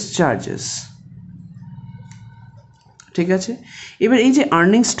interest charges. ঠিক আছে, এবার এই যে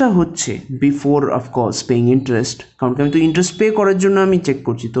আর্নিংসটা হচ্ছে বিফোর অফকোর্স পেইং ইন্টারেস্ট, কারণ আমি তো ইন্টারেস্ট পে করার জন্য আমি চেক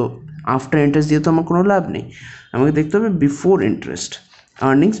করছি, তো আফটার ইন্টারেস্ট দিয়ে তো আমার কোনো লাভ নেই, আমাকে দেখতে হবে before interest,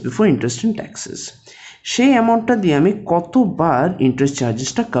 earnings before interest and taxes. সেই অ্যামাউন্টটা দিয়ে আমি কতবার ইন্টারেস্ট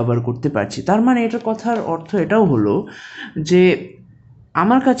চার্জেসটা কভার করতে পারছি। তার মানে এটার কথার অর্থ এটাও হলো যে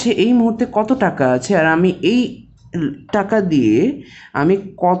আমার কাছে এই মুহূর্তে কত টাকা আছে, আর আমি এই টাকা দিয়ে আমি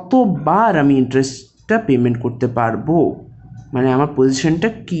কতবার আমি ইন্টারেস্টটা পেমেন্ট করতে পারবো, মানে আমার পজিশনটা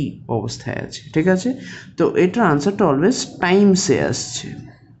কি অবস্থায় আছে, ঠিক আছে। তো এটার আনসারটা অলওয়েজ টাইমসে আসছে,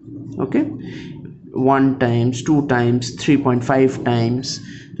 ওকে। 1 টাইমস, 2 টাইমস, 3.5 টাইমস।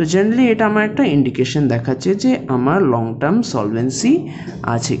 তো জেনারেলি এটা আমার একটা ইন্ডিকেশন দেখাচ্ছে যে আমার লং টার্ম সলভেন্সি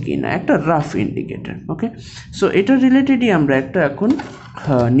আছে কি না, একটা রাফ ইন্ডিকেটর, ওকে। সো এটা রিলেটেডই আমরা একটা এখন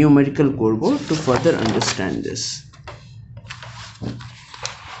নিউমেরিক্যাল করব টু ফার্দার আন্ডারস্ট্যান্ড দিস।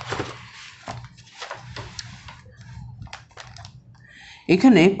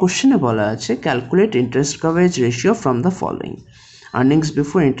 এখানে কোশ্চেনে বলা আছে calculate interest coverage ratio from the following: earnings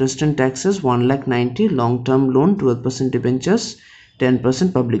before interest and taxes 1,90,000, long term loan 12% debentures, 10%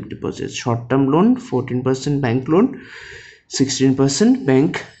 public deposits, short term loan 14% bank loan, 16%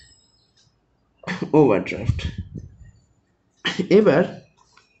 bank overdraft। এবার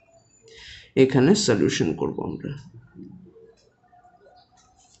এখানে সলিউশন করব আমরা।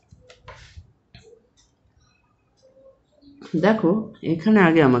 দেখো এখানে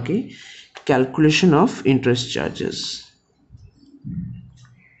আগে আমাকে ক্যালকুলেশন অফ ইন্টারেস্ট চার্জেস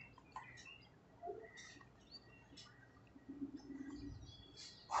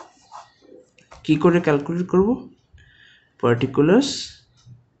কি করে ক্যালকুলেট করব, পার্টিকুলার্স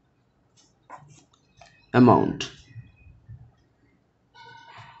অ্যামাউন্ট,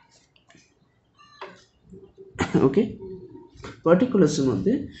 ওকে। পার্টিকুলার্সের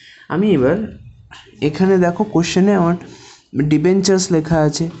মধ্যে আমি এবার এখানে দেখো কোশ্চেনে আমার ডিবেঞ্চার্স লেখা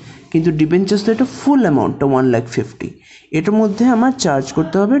আছে, কিন্তু ডিবেঞ্চার্স তো এটা ফুল অ্যামাউন্টটা 1,50,000, এটার মধ্যে আমার চার্জ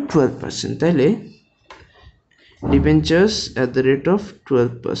করতে হবে 12%, তাইলে debentures at the rate of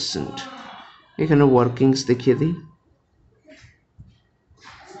 12%। এখানে ওয়ার্কিংস দেখিয়ে দিই,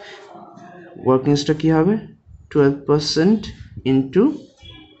 ওয়ার্কিংসটা কী হবে, 12% ইন্টু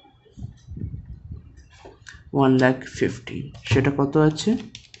 1,50,000, সেটা কত আছে,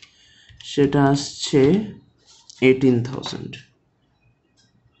 সেটা আসছে 18,000,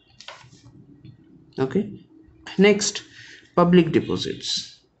 ওকে। Next public deposits,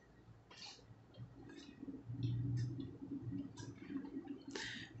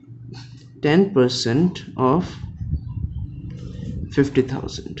 $10% of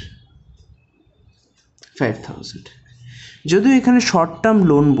 50,000, 5,000। যদিও এখানে শর্ট টার্ম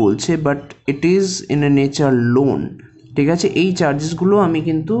লোন বলছে, but it is in a nature loan, ঠিক আছে। এই চার্জেসগুলো আমি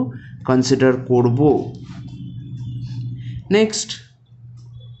কিন্তু কনসিডার করব। Next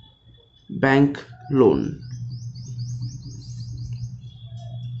bank loan,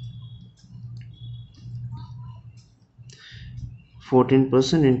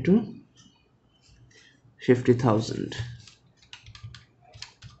 $14% into 50,000,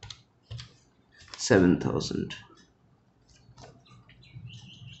 7,000।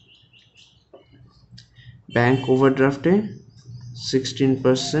 Bank ওভারড্রাফটে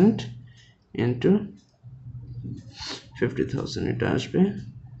 16% into 50,000, এটা আসবে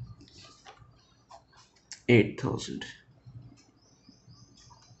 8,000।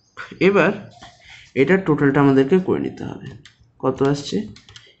 এবার এটার টোটালটা আমাদেরকে করে নিতে হবে, কত আসছে,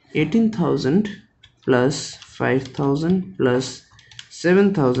 18,000 plus 5,000 plus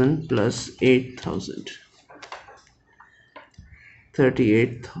 7,000 plus 8,000,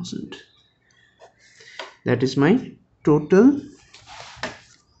 38,000। That is my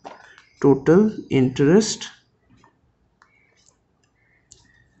total interest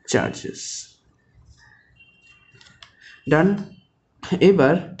charges. Done.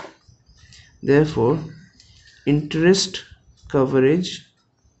 এবার therefore interest coverage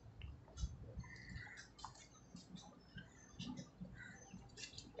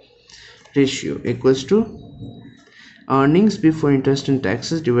ratio equals to earnings before interest and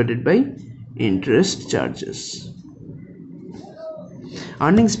taxes divided by interest charges।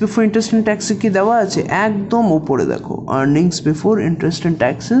 earnings before interest and taxes কি দেওয়া আছে, একদম উপরে দেখো, earnings before interest and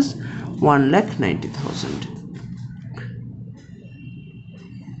taxes 1,90,000,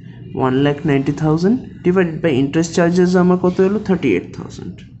 1,90,000 divided by interest charges আমার কত হলো,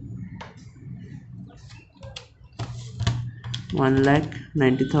 38,000,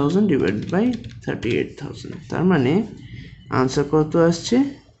 1,90,000 divided by 38,000, তার মানে আনসার কত আসছে,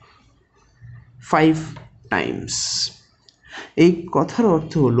 5 টাইমস। এই কথার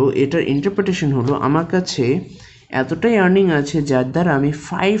অর্থ হলো, এটার ইন্টারপ্রিটেশন হলো, আমার কাছে এতটাই আর্নিং আছে যার দ্বারা আমি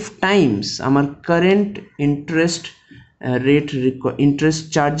 5 টাইমস আমার current interest rate interest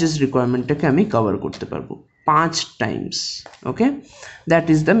charges রিকোয়ারমেন্টটাকে আমি কভার করতে পারবো 5 Times, okay. That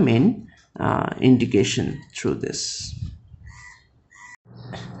is the main indication through this.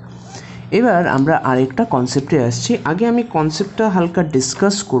 এবার আমরা আরেকটা কনসেপ্টে আসছি, আগে আমি কনসেপ্টটা হালকা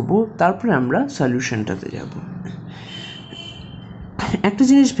ডিসকাস করব, তারপরে আমরা সলিউশনটাতে যাব। একটা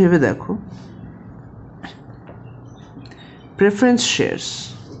জিনিস ভেবে দেখো, প্রেফারেন্স শেয়ারস,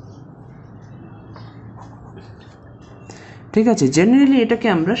 ঠিক আছে, জেনারেলি এটাকে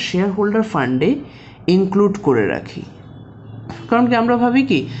আমরা শেয়ার হোল্ডার ফান্ডে ইনক্লুড করে রাখি, কারণ কি আমরা ভাবি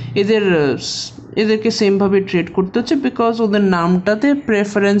কি এদেরকে সেমভাবে ট্রেড করতে হচ্ছে, বিকজ ওদের নামটাতে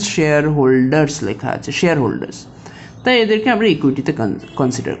প্রেফারেন্স শেয়ার হোল্ডার্স লেখা আছে, শেয়ার হোল্ডার্স, তাই এদেরকে আমরা ইকুইটিতে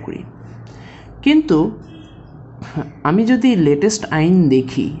কনসিডার করি। কিন্তু আমি যদি লেটেস্ট আইন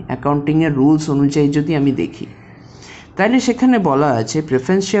দেখি, অ্যাকাউন্টিংয়ের রুলস অনুযায়ী যদি আমি দেখি, তাহলে সেখানে বলা আছে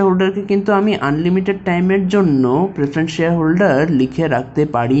প্রেফারেন্স শেয়ার হোল্ডারকে কিন্তু আমি আনলিমিটেড টাইমের জন্য প্রেফারেন্স শেয়ার হোল্ডার লিখে রাখতে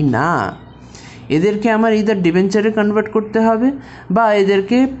পারি না। এদেরকে আমার ইদার ডিবেঞ্চারে কনভার্ট করতে হবে, বা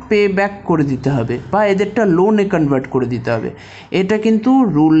এদেরকে পে ব্যাক করে দিতে হবে, বা এদেরটা লোনে কনভার্ট করে দিতে হবে। এটা কিন্তু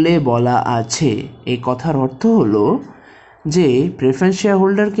রুলে বলা আছে। এই কথার অর্থ হলো যে প্রেফারেন্স শেয়ার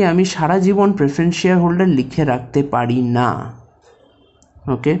হোল্ডারকে আমি সারা জীবন প্রেফারেন্স শেয়ার হোল্ডার লিখে রাখতে পারি না।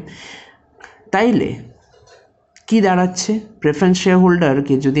 ওকে, তাইলে কি দাঁড়াচ্ছে, প্রেফারেন্স শেয়ার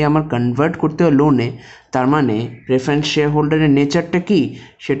হোল্ডারকে যদি আমার কনভার্ট করতে হয় লোনে, তার মানে প্রেফারেন্স শেয়ার হোল্ডারের নেচারটা কি,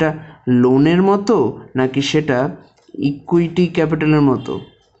 সেটা লোনের মতো নাকি সেটা ইকুইটি ক্যাপিটালের মতো,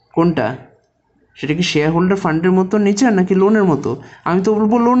 কোনটা, সেটা কি শেয়ার হোল্ডার ফান্ডের মতো নেচার নাকি লোনের মতো? আমি তো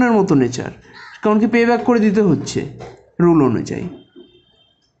বলবো লোনের মতো নেচার, কারণ কি পে ব্যাক করে দিতে হচ্ছে রুল অনুযায়ী।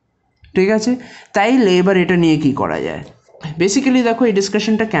 ঠিক আছে, তাইলে এবার এটা নিয়ে কি করা যায়? বেসিক্যালি দেখো, এই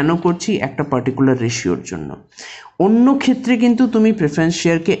ডিসকাশনটা কেন করছি, একটা পার্টিকুলার রেশিওর জন্য। অন্য ক্ষেত্রে কিন্তু তুমি প্রেফারেন্স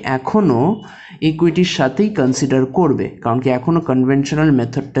শেয়ারকে এখনও ইকুইটির সাথেই কনসিডার করবে, কারণ কি এখনও কনভেনশনাল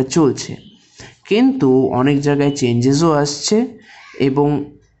মেথডটা চলছে। কিন্তু অনেক জায়গায় চেঞ্জেসও আসছে, এবং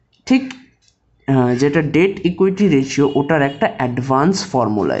ঠিক যেটা ডেট ইকুইটি রেশিও, ওটার একটা অ্যাডভান্স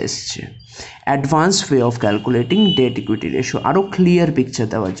ফর্মুলা এসছে, advance way of calculating date equity ratio, আরও ক্লিয়ার পিকচার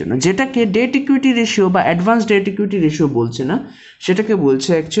দেওয়ার জন্য, যেটাকে ডেট ইকুইটি রেশিও বা অ্যাডভান্স ডেট ইকুইটি রেশিও বলছে না, সেটাকে বলছে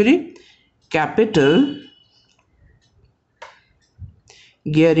অ্যাকচুয়ালি ক্যাপিটাল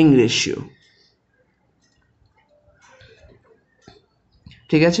গিয়ারিং রেশিও।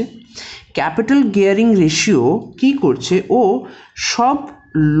 ঠিক আছে, ক্যাপিটাল গিয়ারিং রেশিও কি করছে, ও সব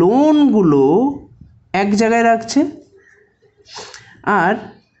লোনগুলো এক জায়গায় রাখছে, আর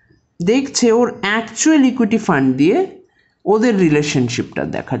দেখছে ওর অ্যাকচুয়াল ইকুইটি ফান্ড দিয়ে ওদের রিলেশনশিপটা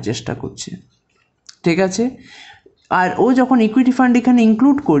দেখার চেষ্টা করছে। ঠিক আছে, আর ও যখন ইকুইটি ফান্ড এখানে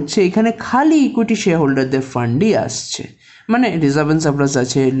ইনক্লুড করছে, এখানে খালি ইকুইটি শেয়ার হোল্ডারদের ফান্ডই আসছে, মানে রিজার্ভ অ্যান্ড সারপ্লাস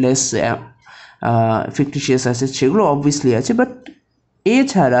আছে, লেস ফিকটিশিয়াস আছে, সেগুলো অবভিয়াসলি আছে, বাট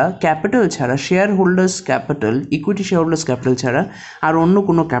এছাড়া ক্যাপিটাল ছাড়া, share holders capital, equity share holders capital ছাড়া আর অন্য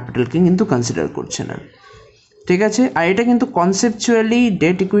কোনো ক্যাপিটালকে কিন্তু কনসিডার করছে না। ঠিক আছে, আর এটা কিন্তু কনসেপচুয়ালি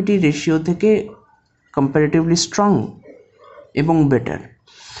ডেট ইকুইটি রেশিও থেকে কম্পারেটিভলি স্ট্রং এবং বেটার।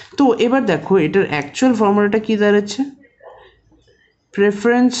 তো এবার দেখো, এটার অ্যাকচুয়াল ফর্মুলাটা কী দাঁড়াচ্ছে,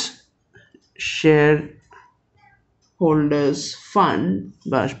 প্রেফারেন্স শেয়ার হোল্ডার্স ফান্ড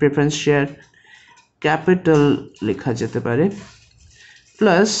বা প্রেফারেন্স শেয়ার ক্যাপিটাল লেখা যেতে পারে,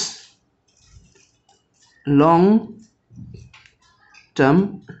 plus long term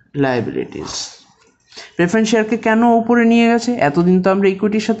liabilities. Preference শেয়ারকে কেন উপরে নিয়ে গেছে, এতদিন তো আমরা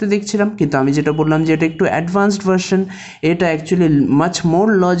ইকুইটির সাথে দেখছিলাম, কিন্তু আমি যেটা বললাম যে এটা একটু অ্যাডভান্সড ভার্সন, এটা actually much more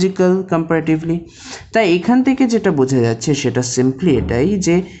logical comparatively. তাই এখান থেকে যেটা বোঝা যাচ্ছে সেটা সিম্পলি এটাই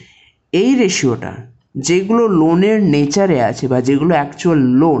যে এই রেশিওটা যেগুলো লোনের নেচারে আছে বা যেগুলো অ্যাকচুয়াল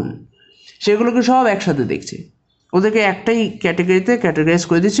লোন, সেগুলোকে সব একসাথে দেখছে, ওদেরকে একটাই ক্যাটাগরিতে ক্যাটাগরাইজ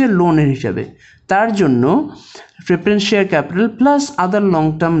করে দিচ্ছে লোনের হিসাবে। তার জন্য preference share capital plus other long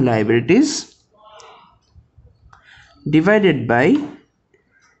term liabilities divided by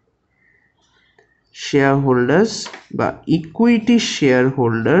shareholders বা equity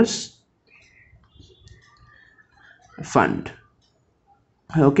shareholders fund।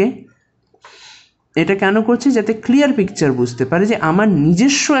 ওকে, এটা কেন করছে, যাতে ক্লিয়ার পিকচার বুঝতে পারে যে আমার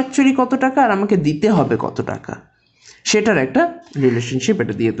নিজস্ব অ্যাকচুয়ালি কত টাকা আর আমাকে দিতে হবে কত টাকা, সেটার একটা রিলেশনশিপ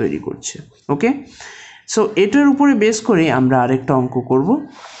এটা দিয়ে তৈরি করছে। ওকে, সো এটার উপরে বেস করে আমরা আরেকটা অঙ্ক করব,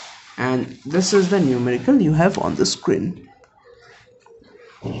 and this is the numerical you have on the screen.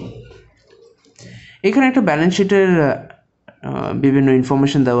 এখানে একটা ব্যালেন্স শিটের বিভিন্ন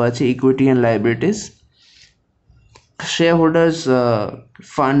ইনফরমেশন দেওয়া আছে, equity and liabilities, share holders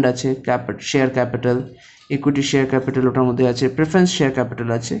fund আছে, share capital, equity share capital ওটার মধ্যে আছে, প্রেফারেন্স শেয়ার ক্যাপিটাল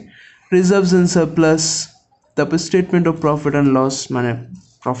আছে, রিজার্ভস অ্যান্ড সারপ্লাস, তারপর statement of profit and loss, মানে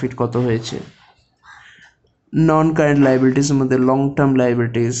প্রফিট কত হয়েছে, নন কারেন্ট লায়াবিলিটিসের মধ্যে লং টার্ম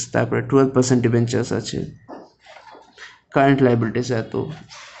লায়াবিলিটিস, তারপরে 12% ডিবেঞ্চার্স আছে, কারেন্ট লায়াবিলিটিস এত,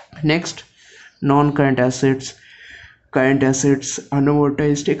 নেক্সট নন কারেন্ট অ্যাসেটস, কারেন্ট অ্যাসেটস,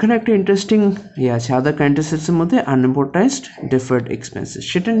 আনঅ্যামোর্টাইজড, এখানে একটা ইন্টারেস্টিং আছে আদার কারেন্ট অ্যাসেটসের মধ্যে আনঅ্যামোর্টাইজড ডিফার্ড এক্সপেন্সেস,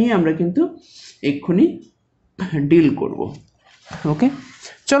 সেটা নিয়ে আমরা কিন্তু এক্ষুনি ডিল করব। ওকে,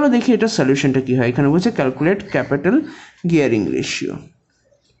 চলো দেখি এটা সলিউশনটা কি হয়। এখানে বলছে ক্যালকুলেট ক্যাপিটাল গিয়ারিং রেশিও।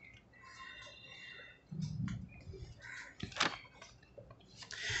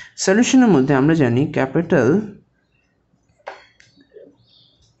 সলিউশনের মধ্যে আমরা জানি ক্যাপিটাল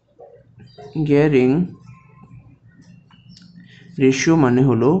গিয়ারিং রেশিও মানে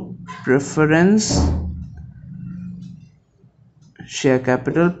হলো preference share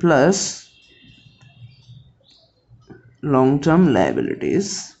capital plus long term liabilities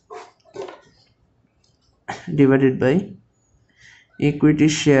divided by equity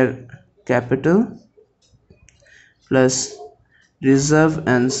share capital plus reserve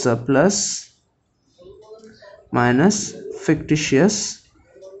and surplus minus fictitious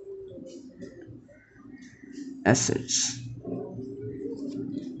assets.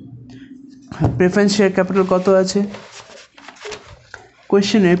 Preference share capital কত আছে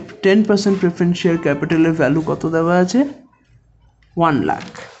কোয়েশ্চেনে? 10% প্রেফারেন্স শেয়ার ক্যাপিটালের ভ্যালু কত দেওয়া আছে? 1 লাখ।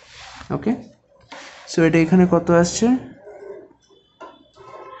 ওকে, সো এটা এখানে কত আসছে?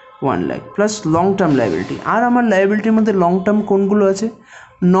 1 lakh plus long term liability. আর আমার লাইবিলিটির মধ্যে লং টার্ম কোনগুলো আছে?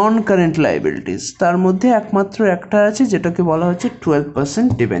 নন কারেন্ট লাইবিলিটিস। তার মধ্যে একমাত্র একটা আছে যেটাকে বলা হচ্ছে 12%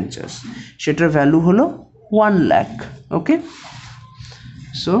 ডিবেঞ্চার্স, সেটার ভ্যালু হলো 1 লাখ। ওকে,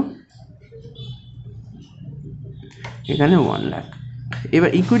 সো এখানে 1 লাখ।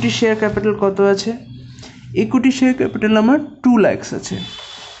 এবার ইকুইটি শেয়ার ক্যাপিটাল কত আছে? ইকুইটি শেয়ার ক্যাপিটাল আমার 2 লাখস আছে।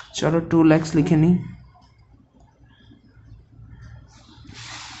 চলো 2 লাখস লিখে নিই,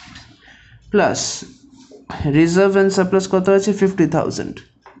 প্লাস রিজার্ভ অ্যান্ড সারপ্লাস কত আছে? 50,000।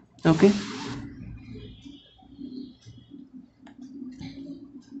 ওকে,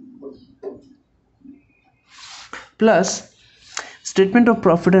 plus statement of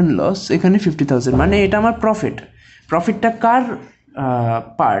profit and loss, এখানে 50,000, মানে এটা আমার প্রফিট। প্রফিটটা কার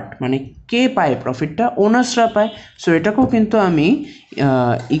পার্ট, মানে কে পায় প্রফিটটা? ওনার্সরা পায়। সো এটাকেও কিন্তু আমি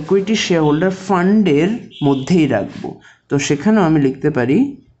ইকুইটি শেয়ার হোল্ডার ফান্ডের মধ্যেই রাখবো। তো সেখানেও আমি লিখতে পারি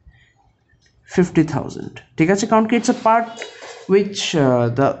 50,000, ঠিক আছে, কারণ কি it's a part which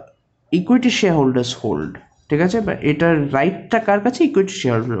the equity share holders hold, ঠিক আছে, বা এটার রাইটটা কার কাছে? ইকুইটি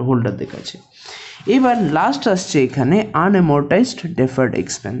শেয়ার হোল্ডারদের কাছে। এবার লাস্ট আসছে এখানে আনঅ্যামোর্টাইজড ডেফার্ড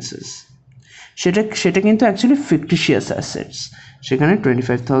এক্সপেন্সেস, সেটা কিন্তু অ্যাকচুয়ালি ফিকটিশিয়াস অ্যাসেটস, সেখানে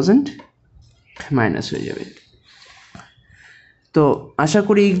 25,000 মাইনাস হয়ে যাবে। তো আশা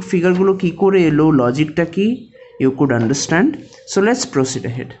করি এই ফিগারগুলো কী করে এলো, লজিকটা কি, you could understand. So let's proceed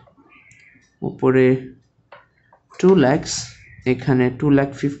head. উপরে 2 lakhs, এখানে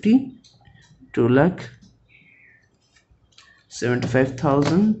 2,50,000,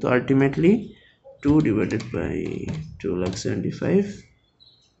 2,75,000, তো ultimately 2 divided by 2,75,000,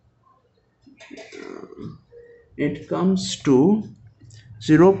 it comes to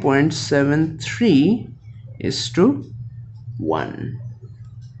 0.73:1.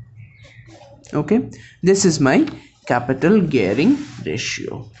 Okay, this is my capital gearing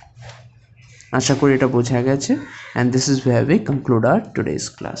ratio. আশা করি এটা বোঝা গেছে, and this is where we conclude our today's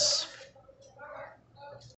class.